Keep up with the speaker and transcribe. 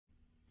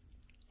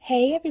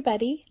Hey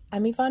everybody,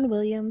 I'm Yvonne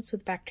Williams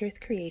with Back to Earth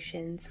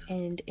Creations,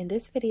 and in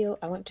this video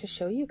I want to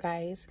show you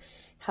guys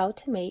how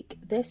to make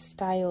this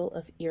style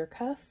of ear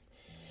cuff.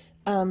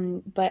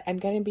 But I'm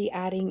going to be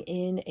adding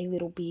in a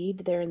little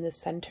bead there in the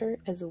center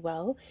as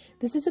well.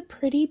 This is a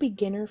pretty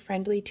beginner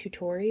friendly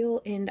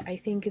tutorial and I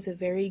think is a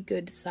very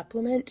good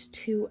supplement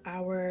to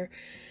our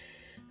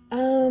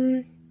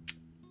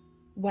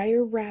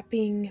wire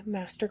wrapping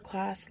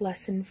masterclass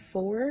lesson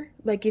 4.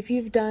 Like if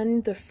you've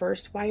done the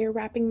first wire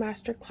wrapping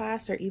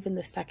masterclass or even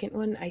the second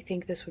one, I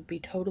think this would be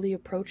totally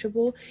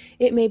approachable.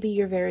 It may be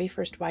your very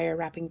first wire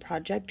wrapping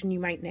project and you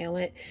might nail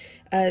it.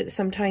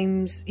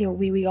 Sometimes, you know,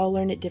 we all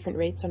learn at different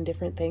rates on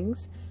different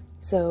things.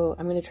 So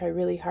I'm going to try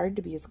really hard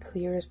to be as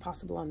clear as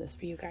possible on this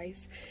for you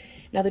guys.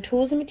 Now the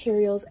tools and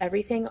materials,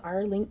 everything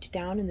are linked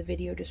down in the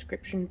video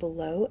description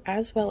below,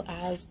 as well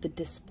as the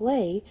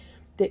display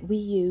that we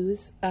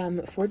use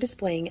for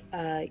displaying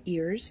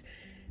ears,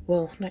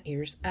 well, not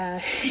ears,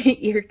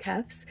 ear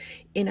cuffs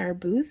in our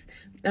booth.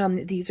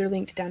 These are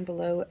linked down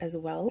below as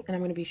well, and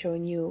I'm going to be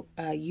showing you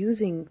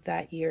using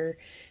that ear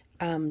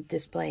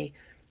display.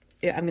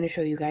 I'm going to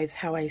show you guys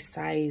how I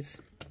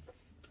size,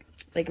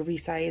 like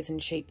resize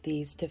and shape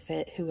these to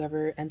fit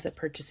whoever ends up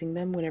purchasing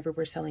them whenever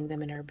we're selling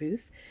them in our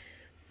booth.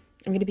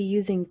 I'm going to be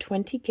using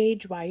 20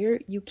 gauge wire.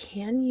 You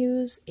can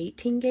use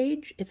 18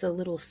 gauge. It's a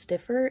little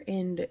stiffer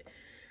and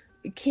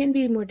it can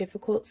be more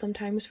difficult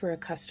sometimes for a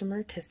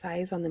customer to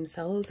size on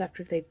themselves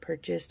after they've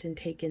purchased and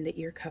taken the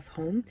ear cuff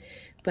home.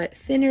 But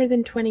thinner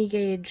than 20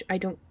 gauge, I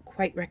don't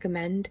quite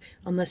recommend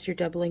unless you're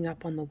doubling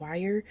up on the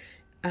wire,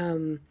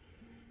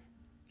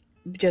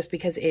 just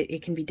because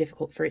it can be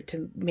difficult for it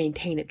to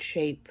maintain its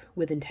shape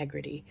with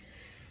integrity.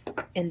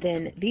 And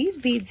then these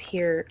beads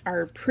here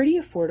are pretty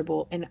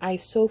affordable, and I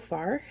so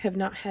far have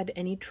not had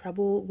any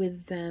trouble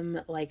with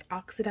them like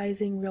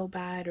oxidizing real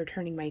bad or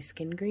turning my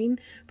skin green,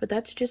 but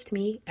that's just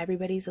me.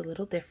 Everybody's a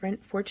little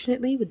different.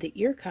 Fortunately, with the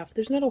ear cuff,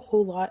 there's not a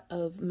whole lot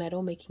of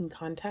metal making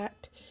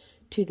contact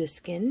to the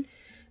skin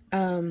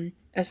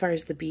as far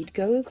as the bead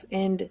goes.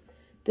 And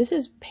this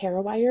is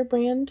Parawire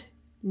brand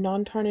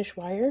non-tarnish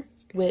wire,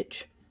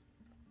 which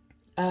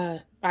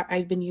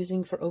I've been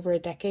using for over a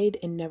decade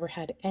and never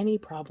had any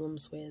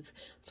problems with.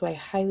 So I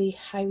highly,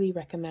 highly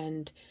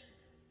recommend,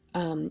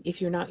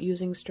 if you're not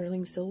using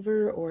sterling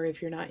silver or if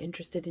you're not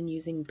interested in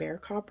using bare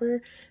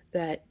copper,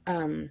 that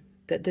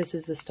this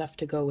is the stuff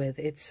to go with.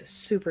 It's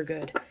super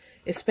good,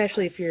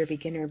 especially if you're a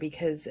beginner,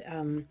 because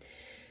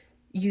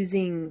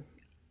using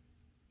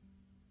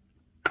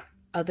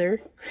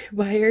other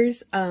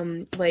wires,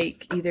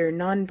 like either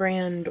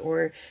non-brand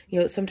or, you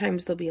know,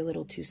 sometimes they'll be a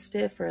little too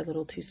stiff or a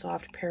little too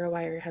soft.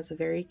 Parawire has a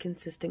very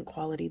consistent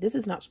quality. This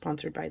is not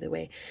sponsored, by the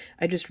way.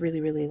 I just really,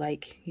 really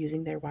like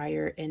using their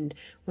wire. And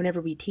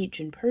whenever we teach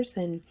in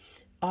person,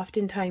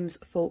 oftentimes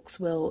folks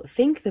will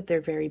think that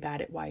they're very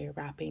bad at wire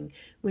wrapping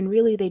when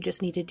really they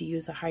just needed to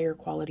use a higher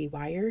quality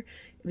wire,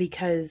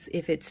 because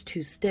if it's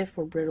too stiff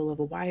or brittle of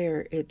a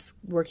wire, it's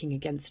working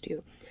against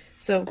you.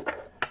 So,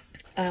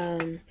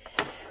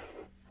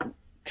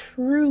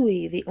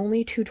 truly, the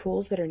only two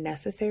tools that are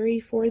necessary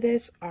for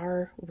this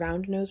are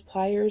round nose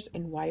pliers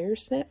and wire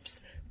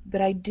snips,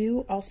 but I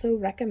do also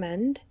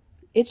recommend,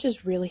 it's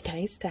just really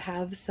nice to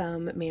have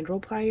some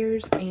mandrel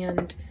pliers,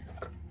 and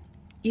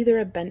either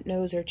a bent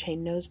nose or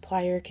chain nose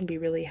plier can be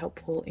really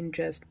helpful in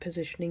just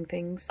positioning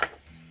things.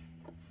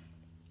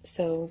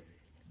 So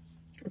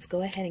let's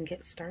go ahead and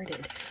get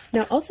started.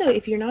 Now also,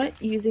 if you're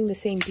not using the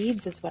same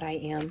beads as what I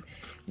am,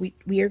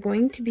 we are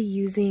going to be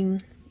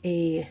using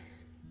a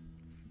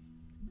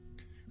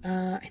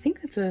I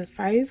think that's a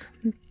 5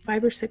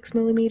 or 6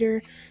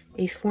 millimeter,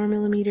 a 4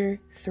 millimeter,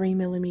 3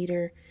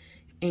 millimeter,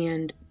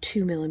 and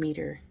 2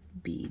 millimeter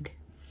bead.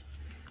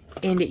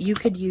 And you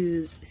could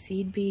use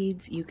seed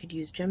beads, you could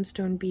use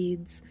gemstone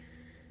beads.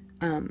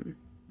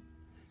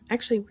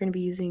 Actually, we're going to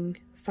be using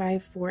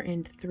 5, 4,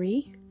 and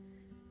 3,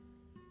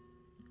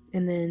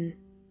 and then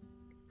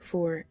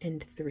 4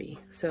 and 3.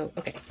 So,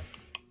 okay,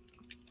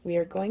 we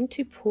are going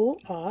to pull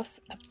off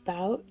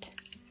about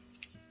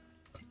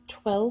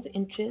 12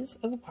 inches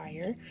of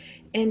wire,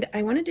 and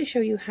I wanted to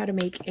show you how to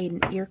make an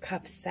ear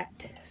cuff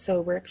set.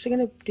 So we're actually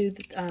going to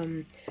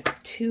do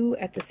 2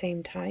 at the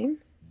same time.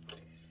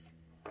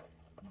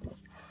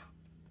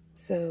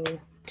 So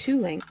 2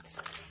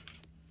 lengths,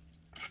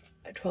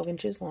 12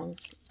 inches long,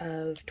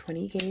 of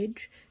 20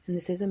 gauge, and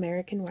this is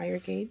American wire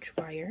gauge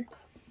wire.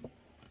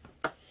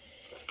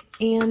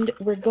 And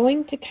we're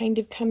going to kind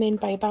of come in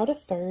by about a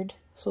third,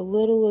 so a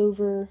little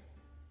over,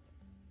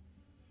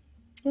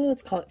 well,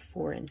 let's call it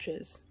 4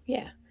 inches.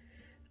 Yeah.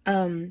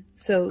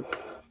 So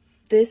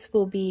this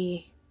will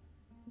be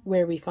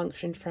where we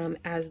function from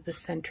as the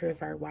center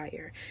of our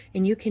wire.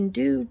 And you can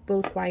do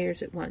both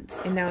wires at once.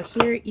 And now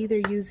here, either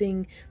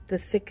using the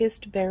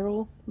thickest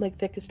barrel, like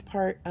thickest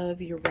part of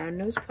your round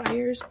nose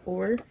pliers,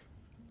 or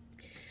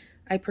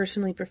I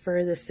personally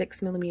prefer the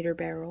 6 millimeter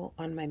barrel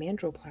on my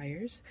mandrel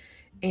pliers.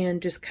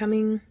 And just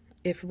coming,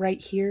 if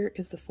right here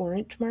is the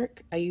 4-inch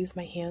mark, I use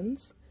my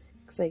hands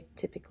because I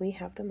typically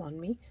have them on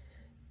me.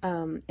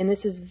 And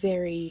this is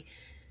very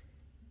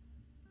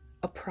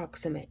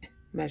approximate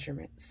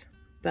measurements,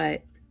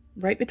 but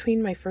right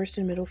between my first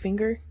and middle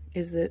finger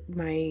is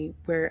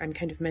where I'm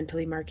kind of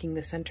mentally marking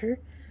the center.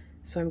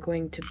 So I'm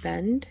going to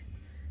bend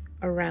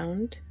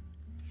around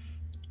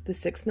the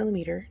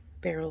 6mm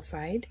barrel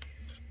side,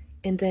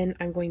 and then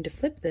I'm going to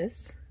flip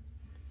this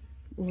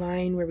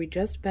line where we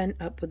just bent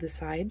up with the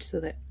side,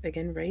 so that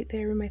again right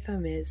there where my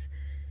thumb is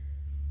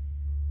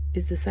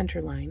the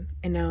center line.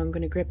 And now I'm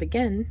going to grip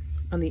again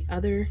on the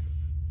other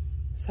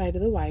side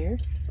of the wire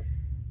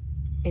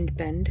and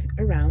bend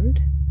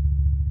around.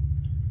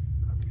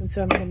 And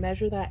so I'm going to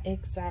measure that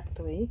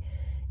exactly,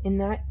 and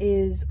that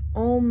is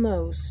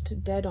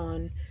almost dead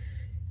on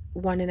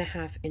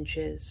 1.5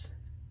 inches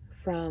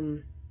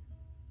from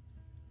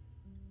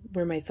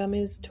where my thumb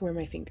is to where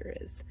my finger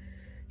is.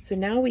 So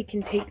now we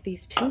can take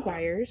these 2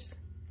 wires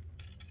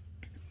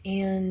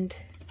and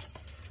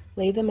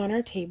lay them on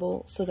our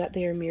table so that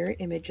they are mirror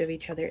image of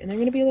each other. And they're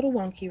going to be a little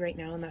wonky right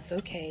now, and that's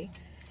okay.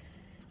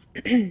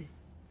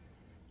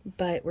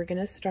 But we're going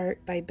to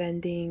start by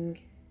bending.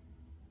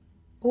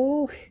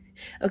 Oh,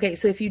 okay,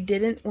 so if you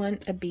didn't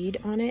want a bead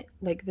on it,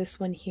 like this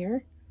one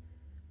here,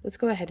 let's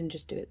go ahead and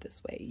just do it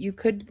this way. You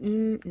could,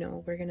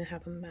 no, we're going to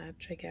have a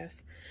match, I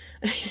guess.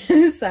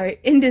 Sorry,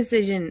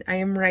 indecision. I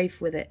am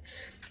rife with it.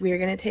 We are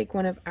going to take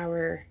one of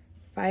our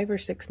 5 or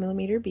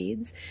 6mm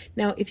beads.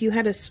 Now, if you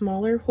had a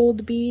smaller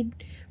hold bead,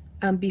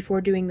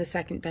 before doing the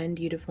second bend,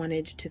 you'd have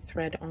wanted to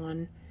thread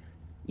on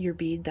your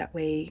bead. That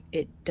way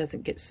it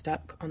doesn't get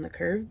stuck on the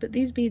curve. But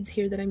these beads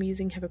here that I'm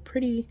using have a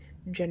pretty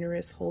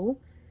generous hole.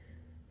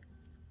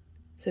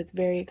 So it's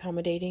very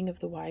accommodating of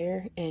the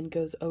wire and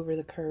goes over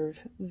the curve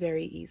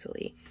very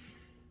easily.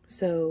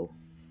 So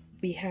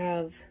we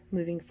have,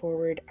 moving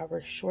forward,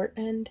 our short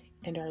end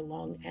and our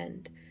long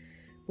end.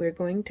 We're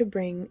going to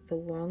bring the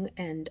long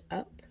end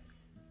up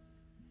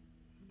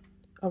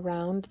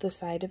around the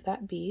side of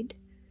that bead,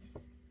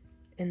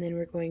 and then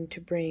we're going to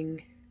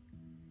bring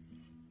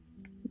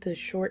the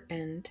short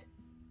end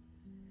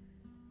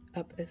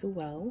up as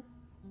well,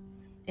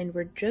 and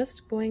we're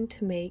just going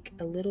to make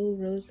a little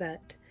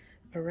rosette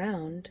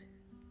around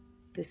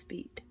this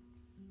bead,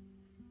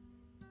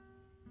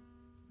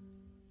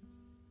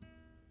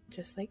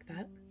 just like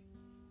that.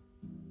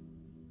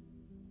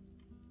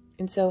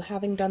 And so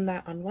having done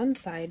that on one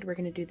side, we're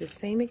going to do the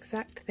same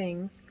exact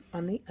thing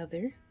on the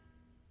other,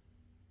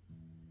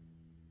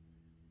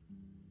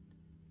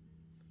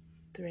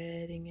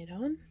 threading it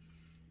on,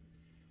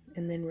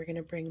 and then we're going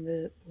to bring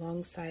the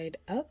long side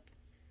up,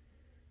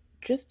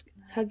 just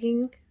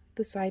hugging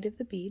the side of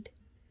the bead,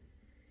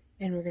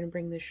 and we're going to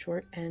bring the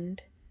short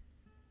end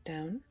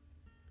down,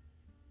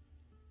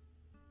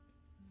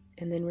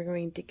 and then we're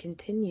going to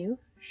continue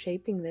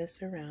shaping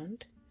this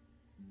around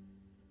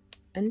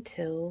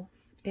until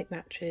it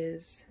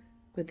matches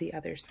with the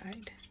other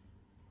side.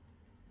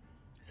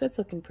 So that's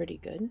looking pretty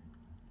good.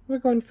 We're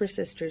going for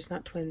sisters,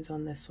 not twins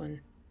on this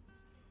one.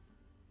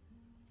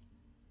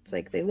 It's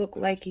like they look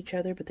like each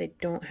other, but they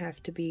don't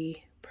have to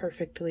be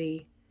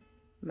perfectly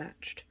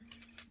matched.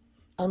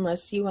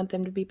 Unless you want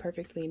them to be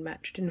perfectly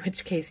matched, in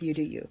which case you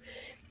do you.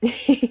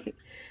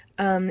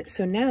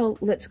 So now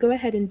let's go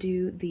ahead and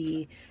do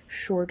the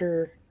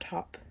shorter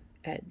top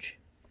edge.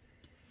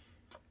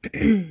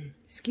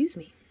 Excuse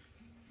me.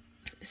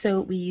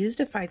 So we used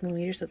a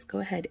 5mm, so let's go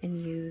ahead and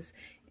use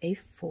a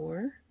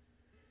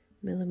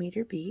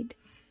 4mm bead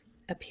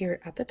up here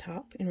at the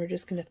top, and we're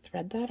just going to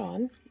thread that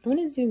on. I'm going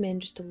to zoom in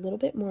just a little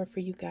bit more for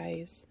you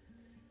guys.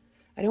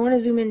 I don't want to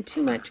zoom in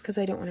too much because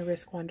I don't want to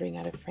risk wandering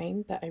out of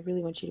frame, but I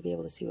really want you to be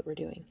able to see what we're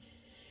doing.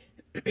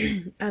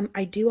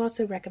 I do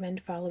also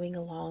recommend following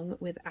along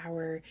with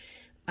our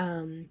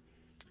itsy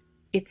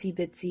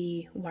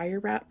bitsy wire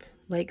wrap,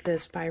 like the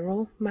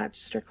spiral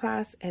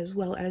masterclass, as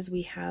well as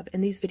we have,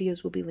 and these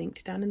videos will be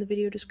linked down in the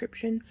video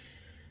description,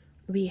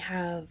 we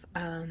have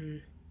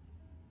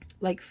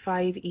like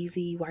 5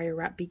 easy wire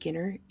wrap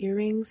beginner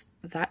earrings.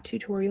 That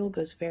tutorial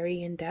goes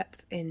very in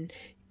depth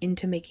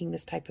into making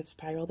this type of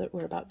spiral that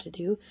we're about to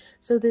do,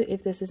 so that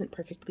if this isn't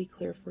perfectly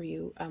clear for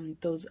you,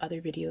 those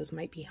other videos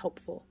might be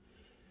helpful.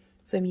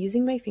 So I'm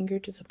using my finger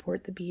to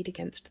support the bead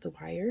against the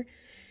wire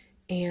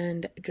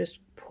and just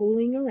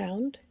pulling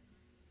around,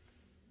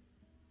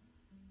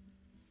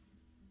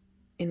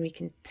 and we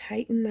can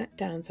tighten that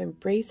down. So I'm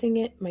bracing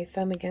it, my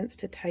thumb against,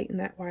 to tighten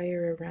that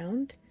wire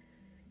around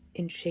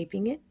and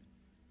shaping it.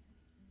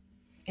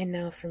 And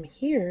now from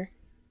here,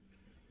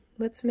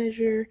 let's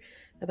measure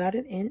about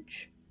 1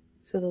 inch,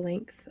 so the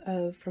length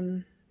of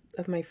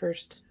my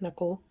first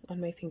knuckle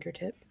on my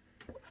fingertip.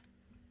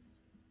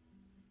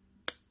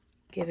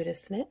 Give it a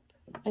snip.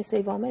 I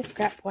save all my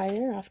scrap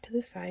wire off to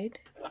the side.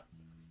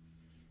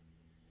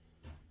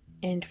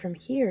 And from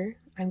here,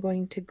 I'm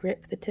going to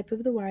grip the tip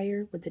of the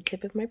wire with the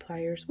tip of my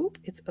pliers. Oop,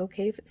 it's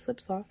okay if it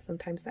slips off,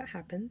 sometimes that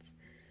happens.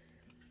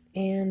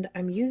 And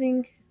I'm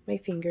using my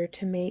finger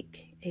to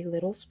make a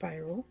little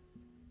spiral.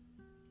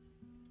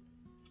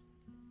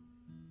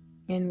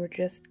 And we're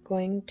just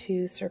going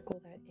to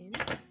circle that in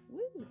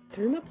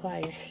through my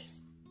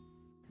pliers.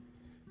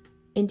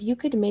 And you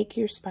could make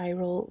your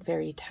spiral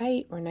very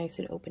tight or nice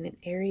and open and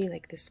airy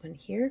like this one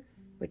here,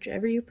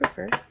 whichever you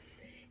prefer.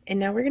 And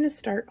now we're going to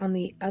start on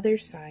the other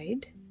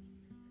side.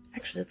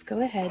 Actually, let's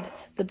go ahead.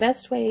 The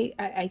best way,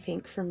 I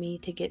think, for me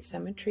to get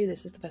symmetry,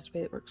 this is the best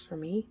way that works for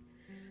me,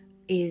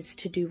 is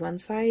to do one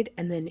side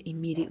and then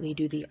immediately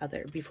do the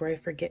other before I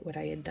forget what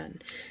I had done.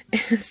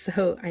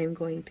 So I am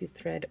going to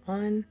thread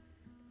on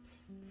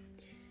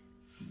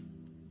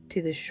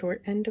to the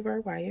short end of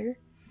our wire,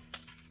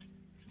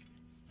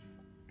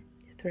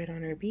 thread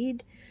on our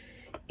bead,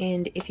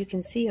 and if you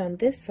can see on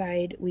this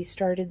side, we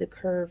started the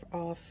curve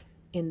off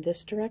in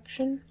this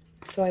direction.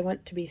 So I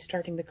want to be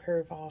starting the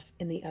curve off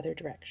in the other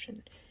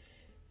direction.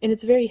 And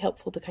it's very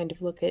helpful to kind of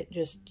look at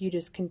you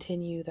just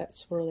continue that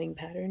swirling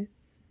pattern.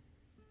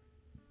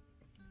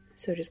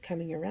 So just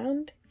coming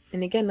around.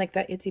 And again, like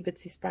that itsy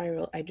bitsy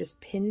spiral, I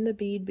just pin the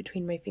bead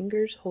between my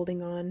fingers,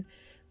 holding on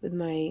with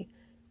my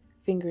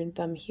finger and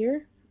thumb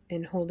here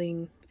and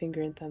holding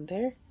finger and thumb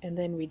there. And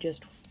then we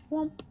just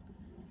whomp,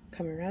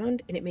 come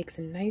around, and it makes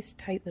a nice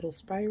tight little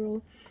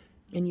spiral.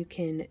 And you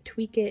can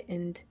tweak it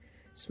and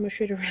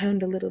smush it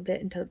around a little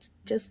bit until it's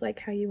just like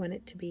how you want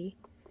it to be.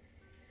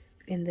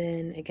 And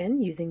then again,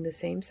 using the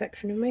same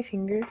section of my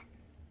finger.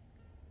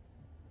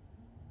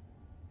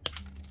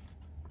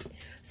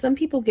 Some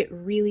people get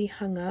really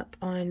hung up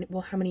on,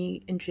 well, how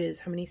many inches,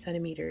 how many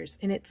centimeters,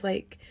 and it's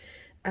like,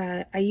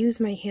 I use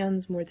my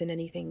hands more than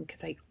anything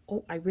because I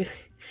really,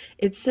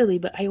 it's silly,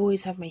 but I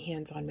always have my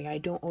hands on me. I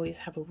don't always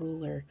have a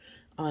ruler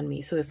on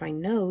me. So if I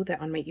know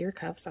that on my ear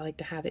cuffs, I like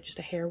to have it just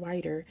a hair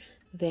wider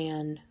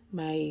than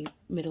my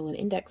middle and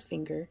index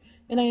finger.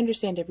 And I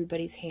understand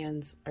everybody's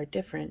hands are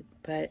different,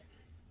 but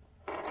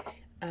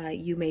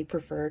you may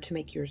prefer to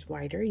make yours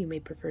wider. You may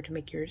prefer to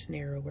make yours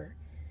narrower.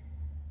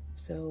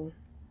 So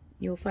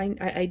you'll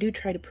find, I do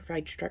try to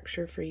provide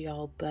structure for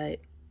y'all, but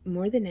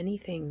more than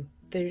anything,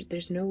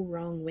 there's no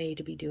wrong way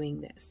to be doing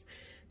this.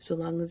 So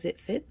long as it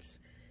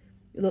fits,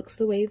 it looks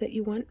the way that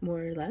you want,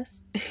 more or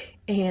less,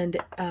 and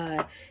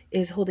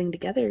is holding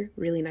together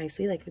really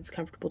nicely, like if it's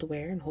comfortable to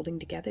wear and holding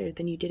together,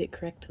 then you did it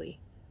correctly.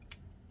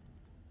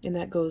 And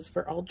that goes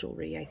for all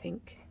jewelry, I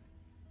think.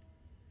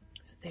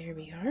 So there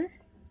we are,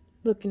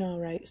 looking all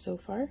right so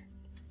far.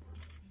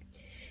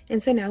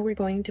 And so now we're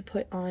going to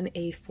put on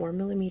a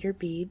 4mm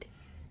bead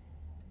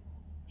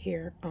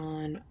here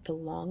on the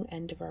long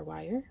end of our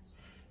wire.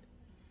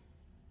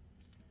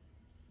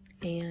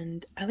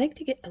 And I like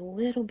to get a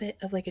little bit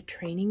of like a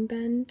training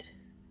bend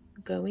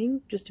going,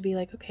 just to be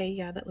like, okay,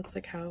 yeah, that looks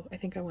like how I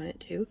think I want it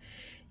to.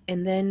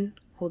 And then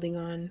holding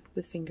on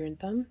with finger and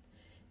thumb,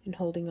 and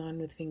holding on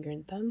with finger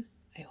and thumb.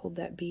 I hold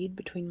that bead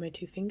between my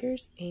two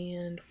fingers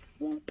and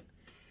whoop,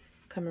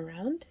 come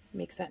around,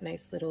 makes that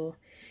nice little,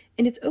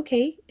 and it's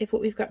okay if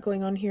what we've got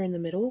going on here in the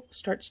middle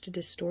starts to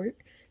distort.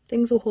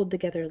 Things will hold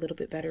together a little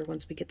bit better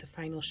once we get the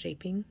final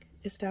shaping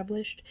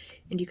established.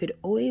 And you could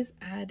always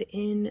add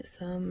in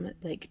some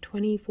like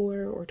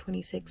 24 or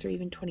 26 or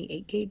even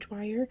 28 gauge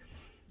wire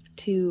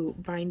to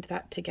bind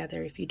that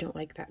together if you don't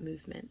like that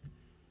movement.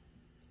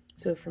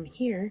 So from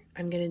here,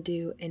 I'm going to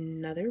do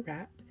another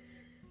wrap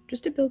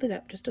just to build it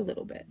up just a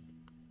little bit.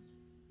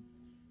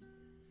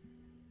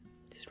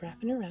 Just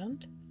wrapping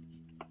around.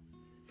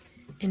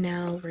 And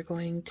now we're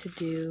going to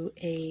do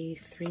a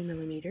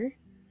 3mm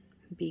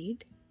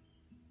bead.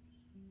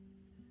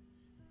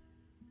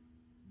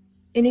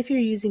 And if you're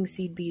using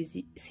seed beads,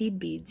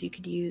 you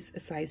could use a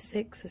size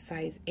 6, a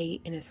size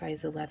 8, and a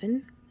size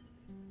 11.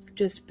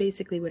 Just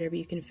basically whatever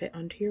you can fit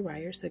onto your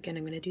wire. So again,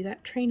 I'm going to do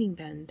that training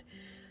bend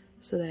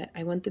so that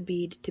I want the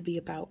bead to be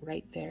about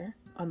right there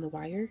on the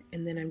wire.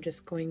 And then I'm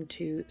just going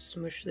to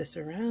smush this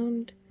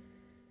around.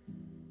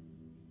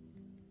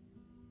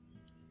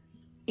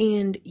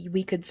 And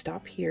we could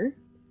stop here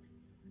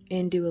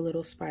and do a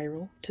little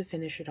spiral to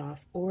finish it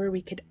off. Or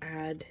we could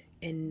add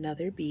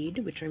another bead,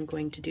 which I'm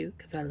going to do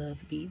because I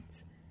love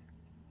beads.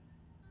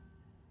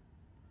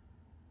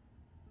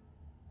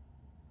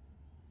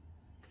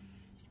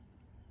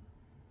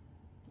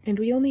 And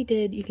we only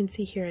did, you can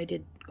see here I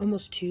did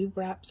almost 2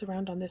 wraps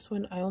around on this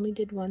one. I only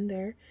did 1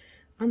 there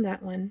on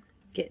that one,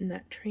 getting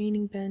that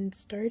training bend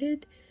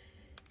started,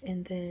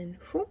 and then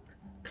whoop,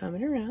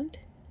 coming around.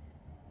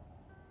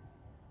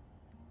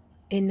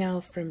 And now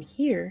from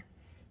here,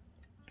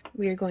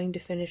 we are going to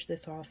finish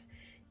this off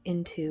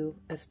into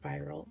a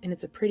spiral, and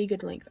it's a pretty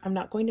good length. I'm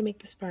not going to make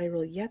the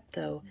spiral yet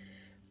though,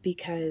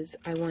 because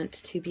I want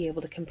to be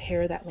able to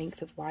compare that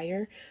length of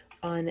wire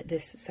on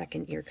this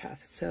second ear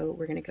cuff. So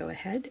we're going to go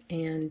ahead,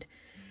 and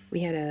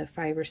we had a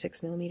 5 or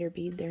 6mm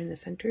bead there in the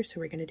center, so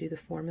we're going to do the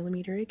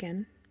 4mm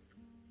again,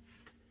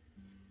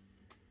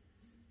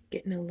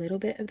 getting a little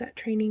bit of that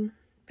training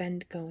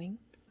bend going,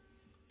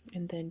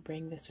 and then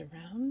bring this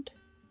around.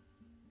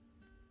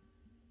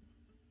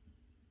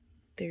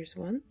 There's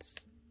once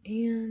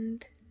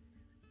and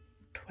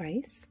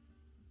twice,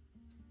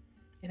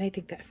 and I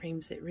think that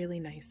frames it really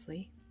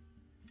nicely.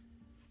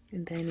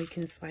 And then we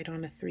can slide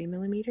on a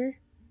 3mm,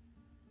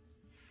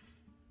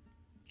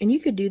 and you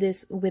could do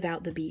this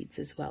without the beads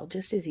as well,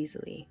 just as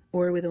easily,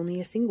 or with only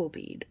a single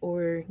bead,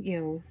 or, you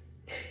know,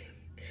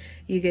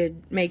 You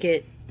could make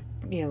it,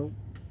 you know,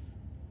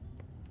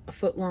 a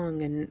foot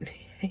long and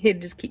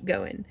it'd just keep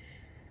going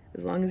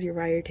as long as your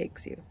wire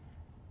takes you.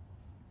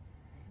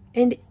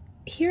 And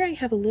here I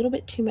have a little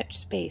bit too much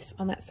space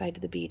on that side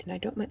of the bead, and I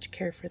don't much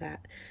care for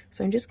that.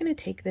 So I'm just going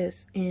to take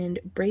this and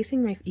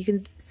bracing my, you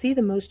can see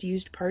the most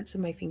used parts of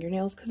my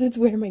fingernails because it's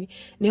where my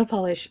nail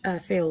polish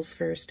fails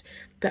first.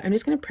 But I'm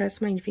just going to press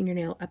my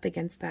fingernail up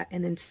against that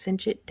and then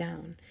cinch it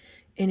down.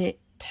 And it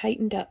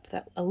tightened up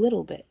that a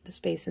little bit, the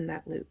space in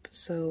that loop.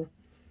 So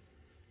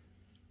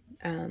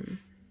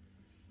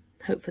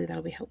hopefully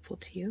that'll be helpful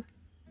to you.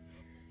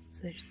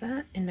 So there's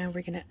that. And now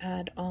we're going to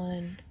add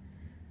on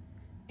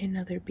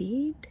another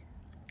bead.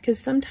 Because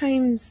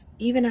sometimes,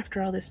 even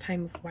after all this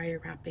time of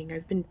wire wrapping,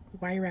 I've been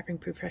wire wrapping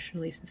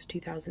professionally since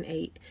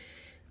 2008,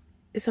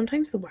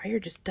 sometimes the wire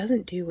just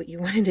doesn't do what you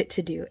wanted it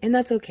to do. And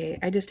that's okay.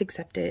 I just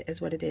accept it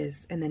as what it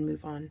is and then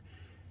move on.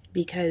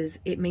 Because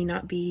it may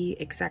not be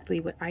exactly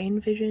what I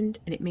envisioned,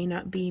 and it may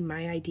not be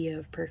my idea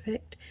of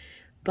perfect.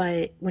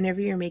 But whenever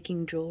you're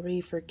making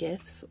jewelry for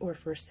gifts or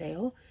for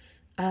sale,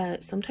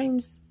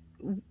 sometimes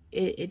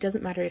it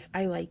doesn't matter if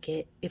I like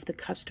it, if the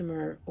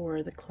customer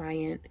or the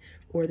client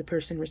or the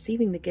person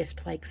receiving the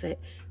gift likes it,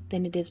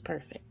 then it is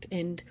perfect.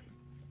 And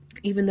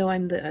even though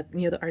I'm the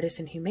the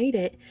artisan who made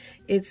it,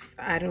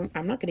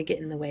 I'm not going to get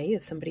in the way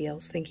of somebody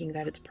else thinking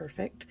that it's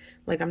perfect.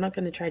 Like, I'm not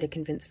going to try to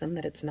convince them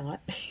that it's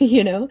not,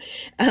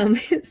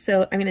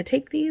 So I'm going to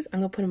take these, I'm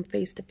going to put them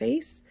face to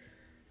face,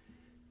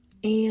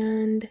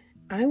 and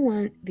I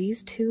want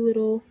these two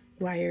little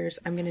wires,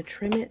 I'm going to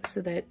trim it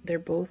so that they're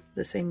both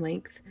the same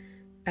length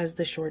as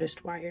the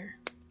shortest wire.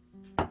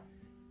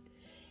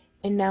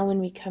 And now when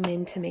we come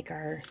in to make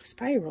our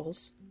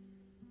spirals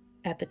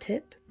at the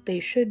tip, they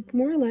should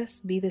more or less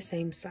be the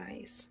same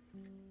size.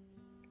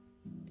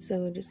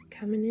 So just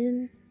coming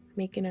in,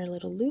 making our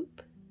little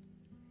loop,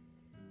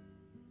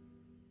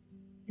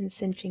 and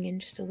cinching in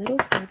just a little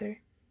further.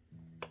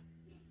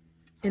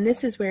 And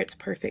this is where it's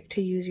perfect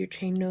to use your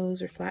chain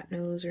nose or flat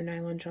nose or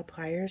nylon gel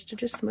pliers to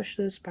just smush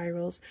those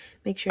spirals,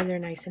 make sure they're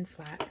nice and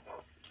flat.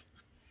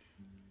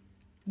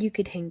 You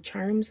could hang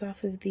charms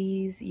off of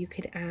these. You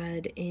could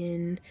add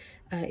in,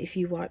 if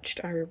you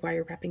watched our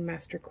wire wrapping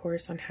master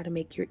course on how to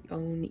make your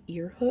own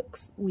ear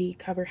hooks, we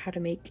cover how to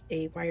make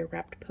a wire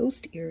wrapped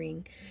post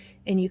earring,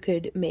 and you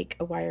could make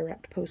a wire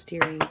wrapped post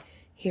earring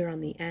here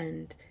on the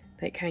end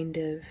that kind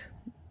of,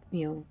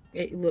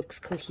 it looks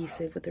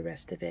cohesive with the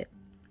rest of it.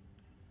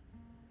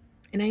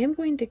 And I am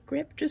going to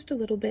grip just a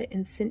little bit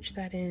and cinch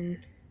that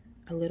in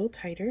a little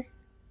tighter.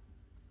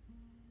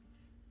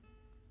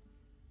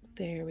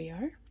 There we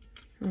are.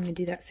 I'm going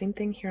to do that same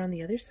thing here on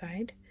the other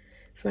side.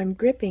 So I'm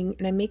gripping,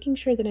 and I'm making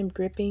sure that I'm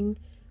gripping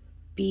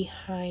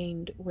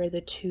behind where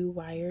the two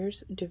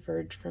wires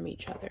diverge from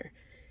each other,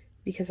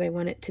 because I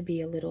want it to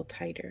be a little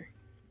tighter.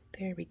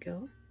 There we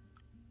go.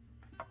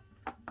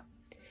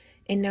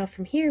 And now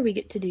from here we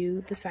get to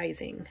do the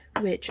sizing,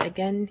 which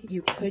again,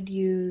 you could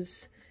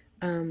use,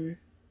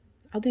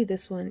 I'll do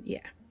this one,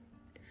 yeah.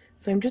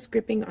 So I'm just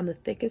gripping on the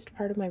thickest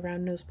part of my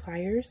round nose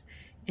pliers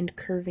and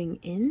curving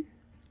in.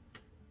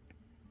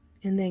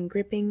 And then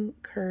gripping,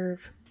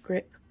 curve,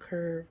 grip,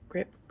 curve,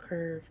 grip,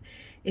 curve.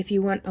 If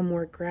you want a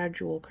more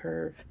gradual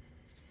curve,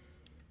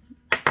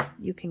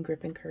 you can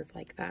grip and curve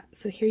like that.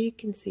 So here you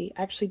can see,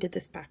 I actually did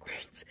this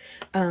backwards.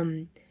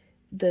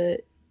 The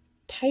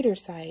tighter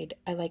side,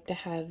 I like to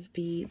have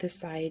be the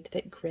side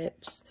that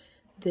grips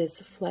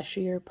this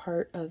fleshier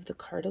part of the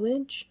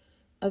cartilage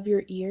of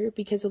your ear,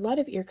 because a lot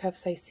of ear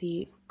cuffs I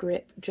see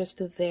grip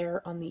just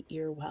there on the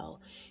ear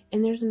well,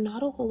 and there's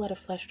not a whole lot of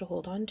flesh to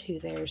hold on to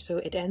there, so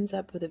it ends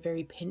up with a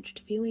very pinched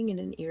feeling and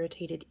an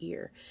irritated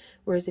ear.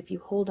 Whereas if you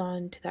hold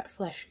on to that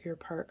fleshier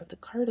part of the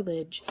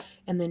cartilage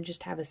and then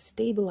just have a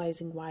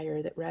stabilizing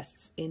wire that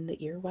rests in the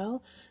ear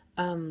well,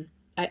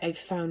 I've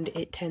found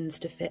it tends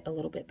to fit a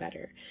little bit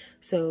better.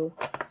 So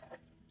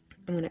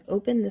I'm going to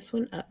open this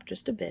one up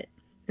just a bit,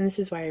 and this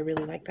is why I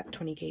really like that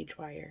 20 gauge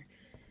wire.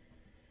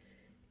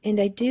 And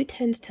I do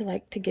tend to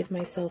like to give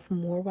myself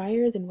more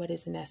wire than what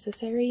is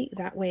necessary.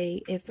 That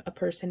way, if a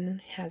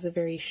person has a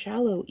very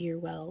shallow ear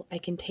well, I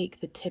can take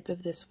the tip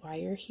of this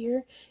wire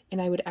here and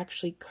I would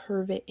actually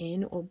curve it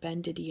in or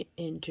bend it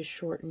in to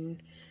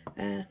shorten.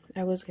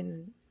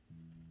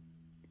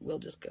 We'll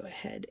just go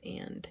ahead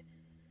and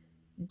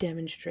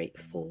demonstrate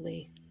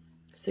fully.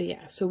 So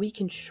yeah, so we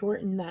can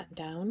shorten that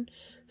down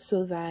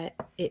so that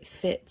it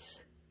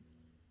fits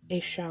a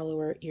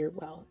shallower ear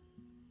well.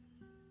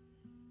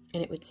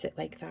 And it would sit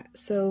like that.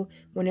 So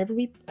whenever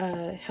we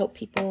help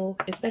people,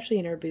 especially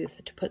in our booth,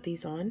 to put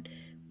these on,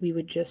 we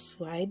would just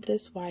slide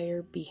this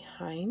wire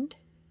behind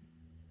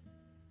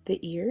the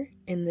ear,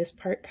 and this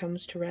part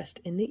comes to rest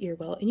in the ear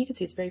well. And you can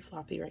see it's very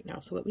floppy right now.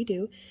 So what we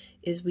do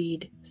is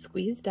we'd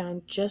squeeze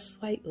down just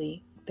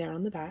slightly there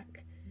on the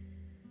back,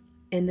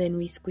 and then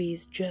we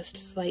squeeze just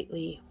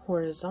slightly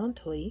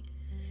horizontally.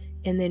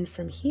 And then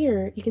from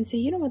here, you can see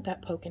you don't want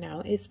that poking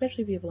out,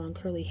 especially if you have long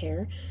curly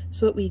hair.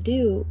 So what we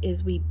do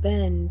is we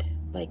bend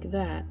like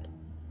that.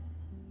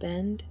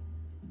 Bend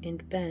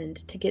and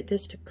bend to get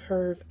this to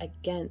curve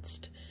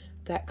against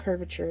that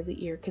curvature of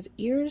the ear, because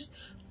ears,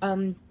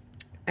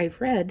 I've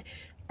read,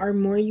 are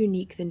more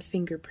unique than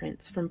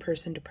fingerprints from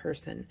person to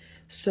person.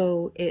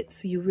 So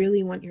you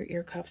really want your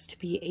ear cuffs to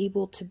be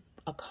able to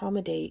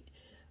accommodate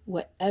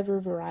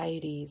whatever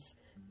varieties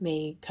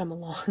may come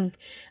along.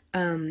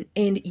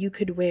 And you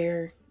could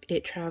wear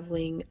it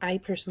traveling. I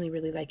personally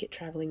really like it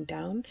traveling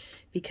down,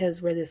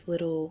 because where this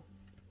little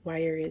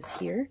wire is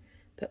here,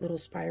 that little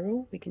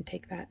spiral, we can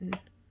take that and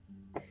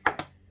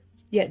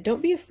yeah,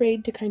 don't be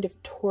afraid to kind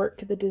of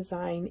torque the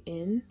design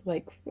in,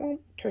 like,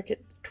 twerk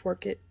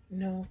it,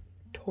 no,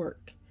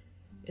 torque.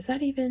 Is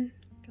that even,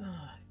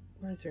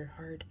 words are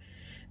hard.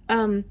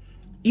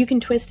 You can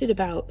twist it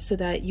about so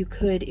that you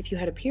could, if you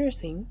had a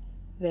piercing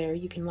there,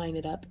 you can line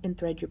it up and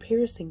thread your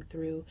piercing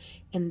through,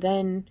 and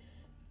then,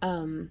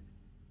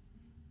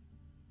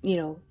 you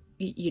know,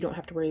 you don't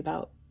have to worry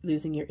about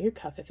losing your ear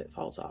cuff if it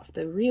falls off.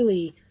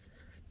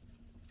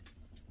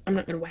 I'm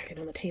not going to whack it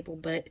on the table,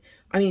 but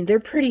I mean, they're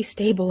pretty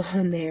stable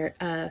on there.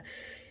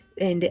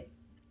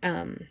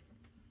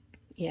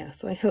 Yeah,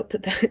 so I hope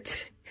that that's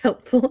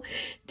helpful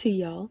to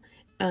y'all.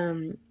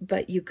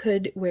 But you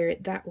could wear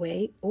it that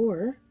way,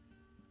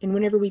 and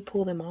whenever we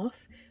pull them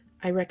off,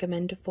 I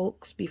recommend to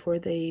folks before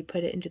they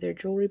put it into their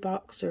jewelry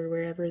box or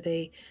wherever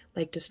they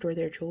like to store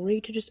their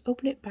jewelry to just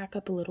open it back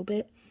up a little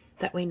bit.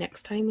 That way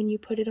next time when you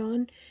put it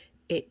on,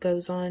 it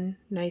goes on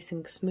nice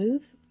and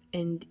smooth,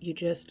 and you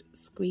just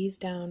squeeze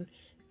down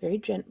very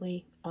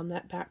gently on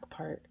that back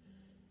part,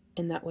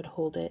 and that would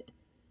hold it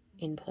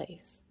in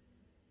place.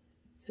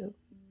 So,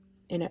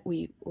 and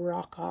we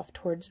rock off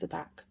towards the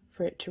back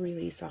for it to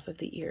release off of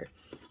the ear.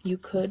 You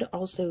could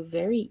also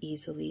very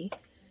easily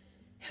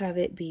have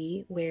it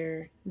be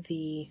where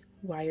the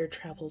wire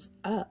travels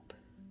up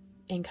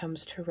and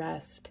comes to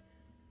rest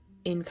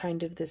in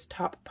kind of this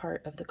top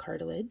part of the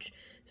cartilage.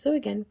 So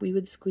again, we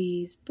would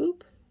squeeze,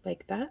 boop,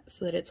 like that,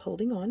 so that it's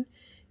holding on,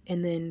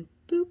 and then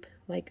boop,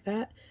 like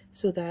that,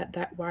 so that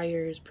that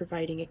wire is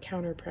providing a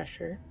counter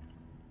pressure.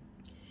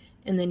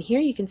 And then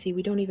here you can see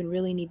we don't even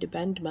really need to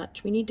bend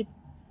much. We need to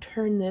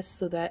turn this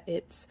so that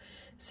it's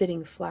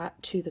sitting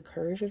flat to the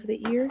curve of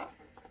the ear.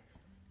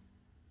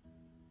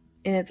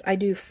 And I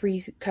do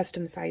free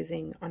custom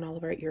sizing on all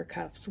of our ear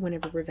cuffs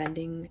whenever we're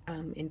vending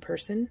in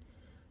person.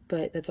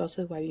 But that's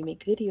also why we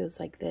make videos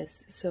like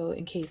this. So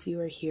in case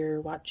you are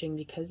here watching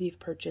because you've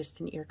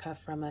purchased an ear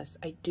cuff from us,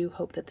 I do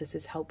hope that this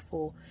is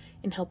helpful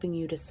in helping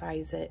you to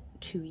size it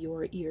to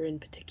your ear in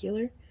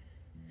particular.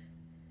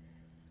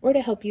 Or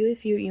to help you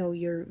if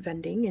you're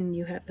vending and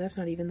you have, that's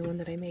not even the one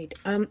that I made.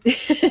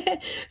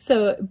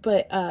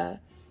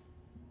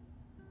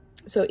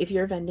 So if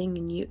you're vending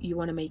and you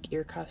want to make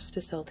ear cuffs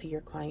to sell to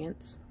your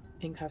clients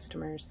and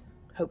customers,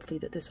 hopefully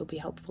that this will be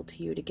helpful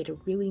to you to get a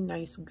really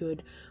nice,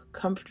 good,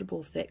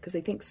 comfortable fit. Because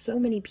I think so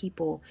many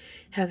people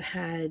have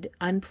had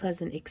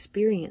unpleasant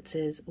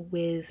experiences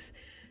with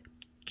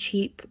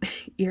cheap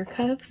ear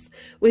cuffs,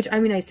 which, I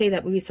mean, I say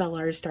that we sell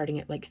ours starting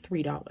at like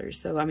 $3.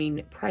 So, I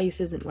mean,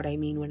 price isn't what I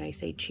mean when I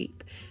say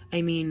cheap.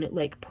 I mean,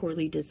 like,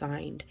 poorly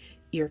designed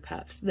ear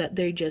cuffs that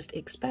they just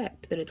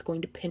expect that it's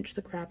going to pinch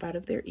the crap out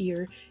of their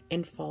ear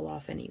and fall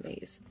off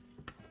anyways.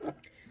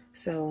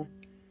 So,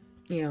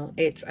 you know,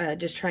 it's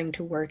just trying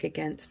to work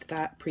against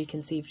that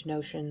preconceived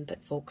notion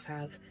that folks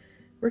have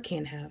or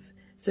can have.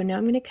 So now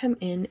I'm going to come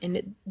in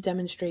and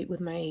demonstrate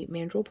with my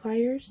mandrel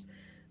pliers.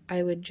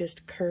 I would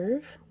just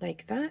curve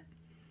like that,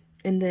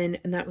 and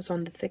that was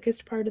on the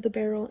thickest part of the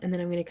barrel, and then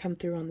I'm going to come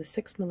through on the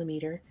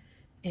 6mm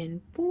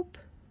and boop.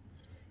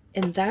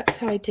 And that's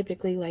how I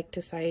typically like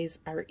to size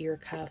our ear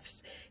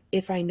cuffs.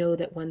 If I know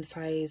that one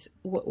side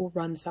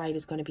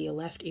is going to be a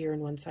left ear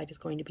and one side is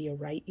going to be a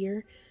right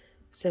ear.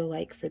 So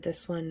like for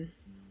this one,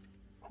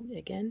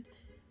 again,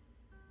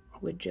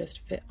 would just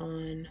fit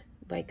on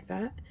like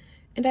that.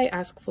 And I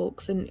ask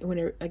folks, and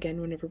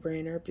whenever we're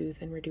in our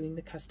booth and we're doing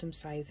the custom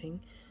sizing,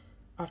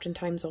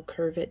 oftentimes I'll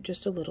curve it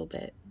just a little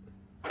bit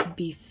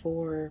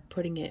before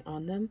putting it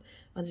on them.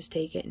 I'll just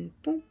take it and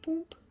boop,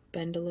 boop,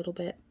 bend a little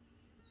bit.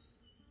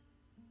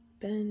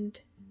 Bend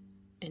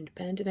and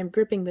bend. And I'm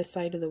gripping this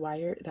side of the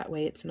wire. That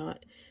way it's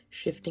not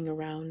shifting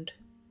around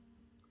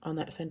on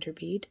that center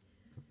bead.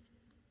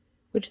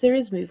 Which there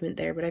is movement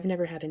there, but I've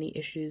never had any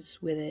issues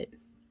with it.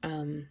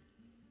 There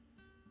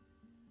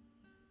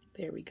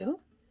we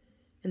go.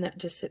 And that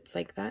just sits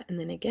like that. And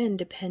then again,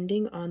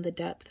 depending on the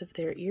depth of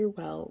their ear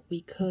well,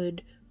 we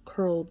could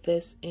curl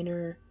this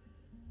inner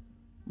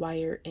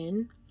wire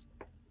in,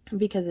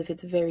 because if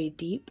it's very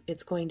deep,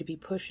 it's going to be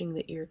pushing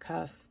the ear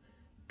cuff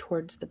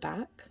towards the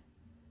back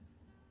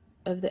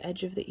of the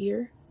edge of the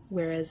ear.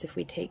 Whereas if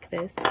we take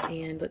this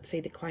and let's say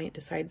the client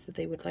decides that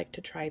they would like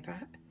to try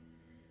that,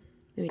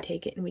 then we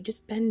take it and we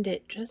just bend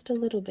it just a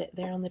little bit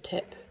there on the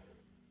tip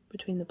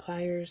between the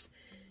pliers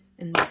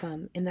and the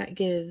thumb, and that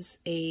gives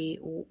a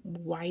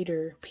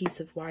wider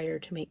piece of wire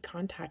to make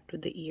contact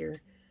with the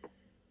ear.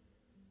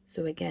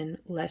 So again,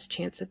 less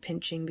chance of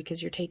pinching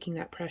because you're taking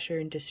that pressure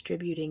and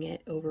distributing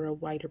it over a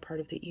wider part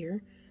of the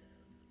ear.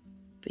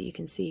 But you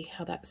can see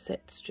how that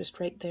sits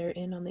just right there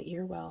in on the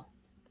ear well.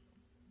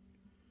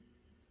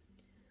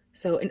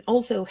 So, and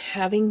also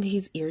having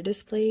these ear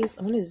displays,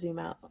 I'm going to zoom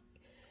out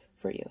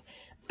for you.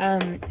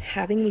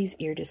 Having these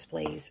ear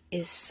displays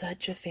is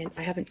such a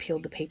I haven't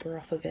peeled the paper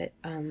off of it,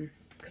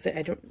 because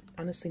I don't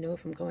honestly know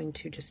if I'm going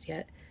to just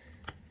yet,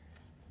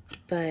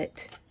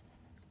 but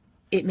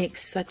it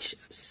makes such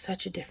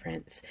a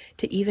difference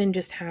to even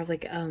just have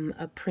like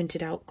a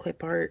printed out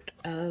clip art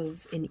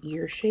of an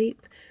ear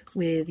shape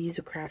with, use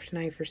a craft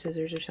knife or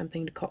scissors or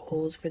something to cut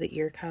holes for the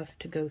ear cuff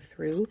to go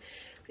through.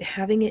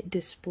 Having it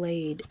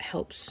displayed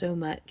helps so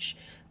much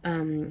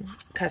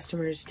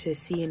customers to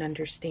see and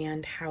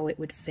understand how it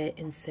would fit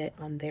and sit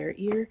on their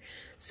ear.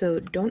 So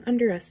don't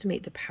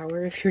underestimate the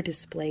power of your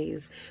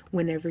displays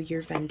whenever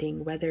you're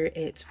vending, whether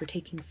it's for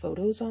taking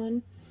photos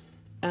on,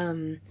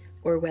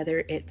 or whether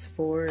it's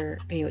for,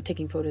 you know,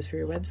 taking photos for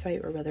your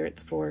website, or whether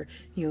it's for,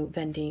 you know,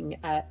 vending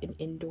at an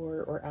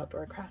indoor or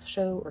outdoor craft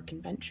show or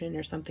convention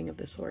or something of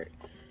the sort.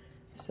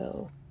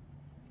 So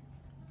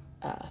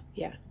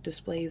yeah,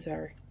 displays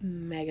are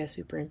mega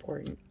super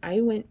important.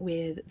 I went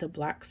with the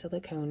black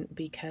silicone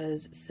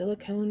because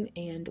silicone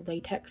and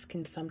latex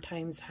can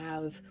sometimes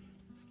have,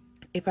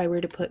 if I were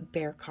to put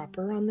bare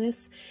copper on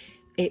this,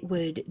 it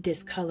would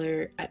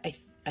discolor.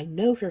 I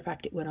know for a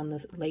fact it would on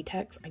the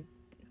latex. I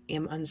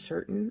am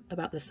uncertain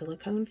about the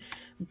silicone,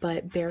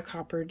 but bare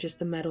copper, just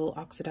the metal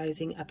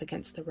oxidizing up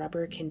against the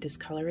rubber, can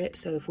discolor it.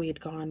 So if we had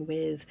gone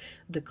with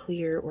the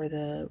clear or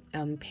the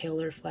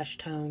paler flesh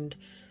toned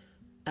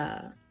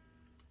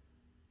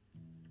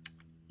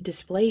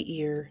display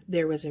ear,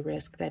 there was a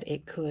risk that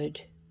it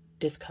could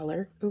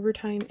discolor over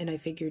time, and I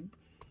figured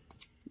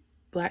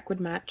black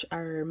would match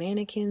our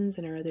mannequins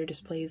and our other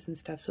displays and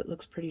stuff, so it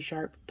looks pretty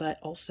sharp, but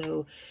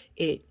also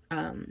it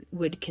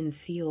would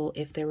conceal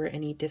if there were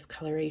any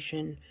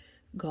discoloration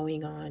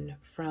going on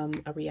from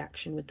a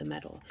reaction with the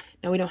metal.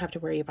 Now we don't have to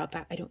worry about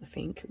that, I don't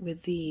think,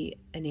 with the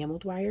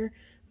enameled wire.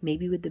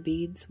 Maybe with the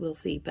beads, we'll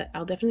see, but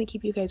I'll definitely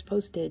keep you guys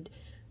posted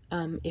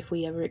if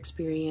we ever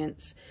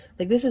experience,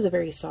 like, this is a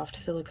very soft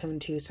silicone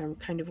too, so I'm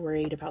kind of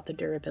worried about the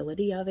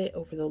durability of it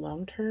over the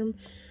long term.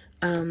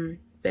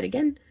 But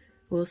again,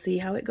 we'll see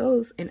how it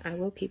goes, and I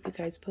will keep you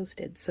guys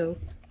posted. So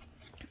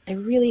I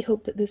really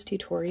hope that this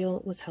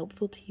tutorial was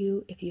helpful to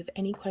you. If you have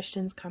any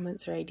questions,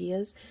 comments, or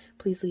ideas,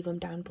 please leave them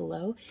down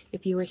below.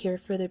 If you were here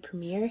for the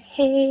premiere,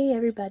 hey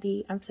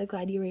everybody, I'm so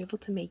glad you were able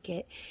to make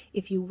it.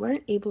 If you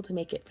weren't able to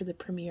make it for the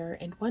premiere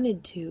and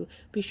wanted to,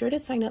 be sure to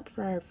sign up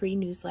for our free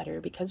newsletter,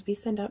 because we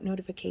send out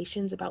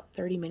notifications about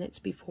 30 minutes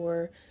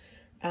before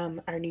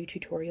our new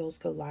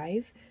tutorials go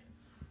live.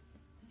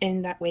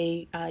 And that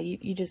way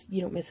you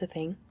don't miss a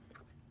thing.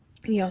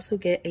 You also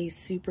get a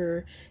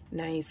super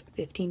nice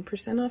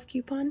 15% off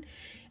coupon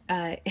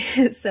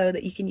so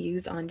that you can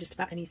use on just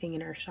about anything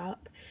in our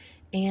shop.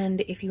 And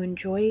if you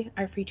enjoy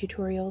our free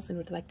tutorials and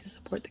would like to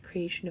support the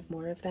creation of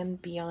more of them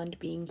beyond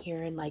being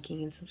here and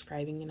liking and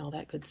subscribing and all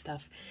that good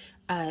stuff,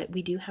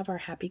 we do have our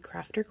Happy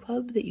Crafter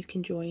Club that you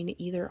can join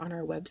either on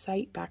our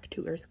website,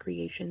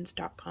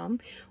 backtoearthcreations.com,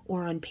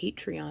 or on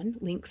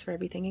Patreon. Links for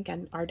everything,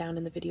 again, are down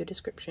in the video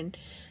description.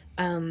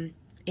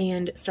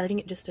 And starting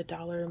at just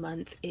 $1 a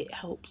month, it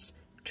helps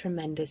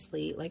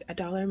tremendously. Like,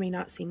 $1 may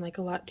not seem like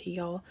a lot to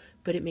y'all,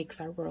 but it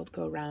makes our world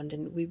go round,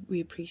 and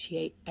we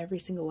appreciate every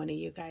single one of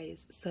you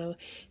guys. So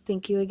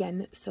thank you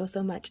again so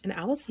much, and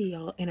I will see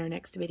y'all in our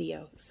next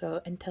video.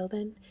 So until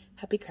then,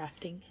 happy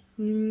crafting.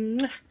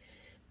 Mwah.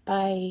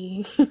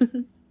 Bye.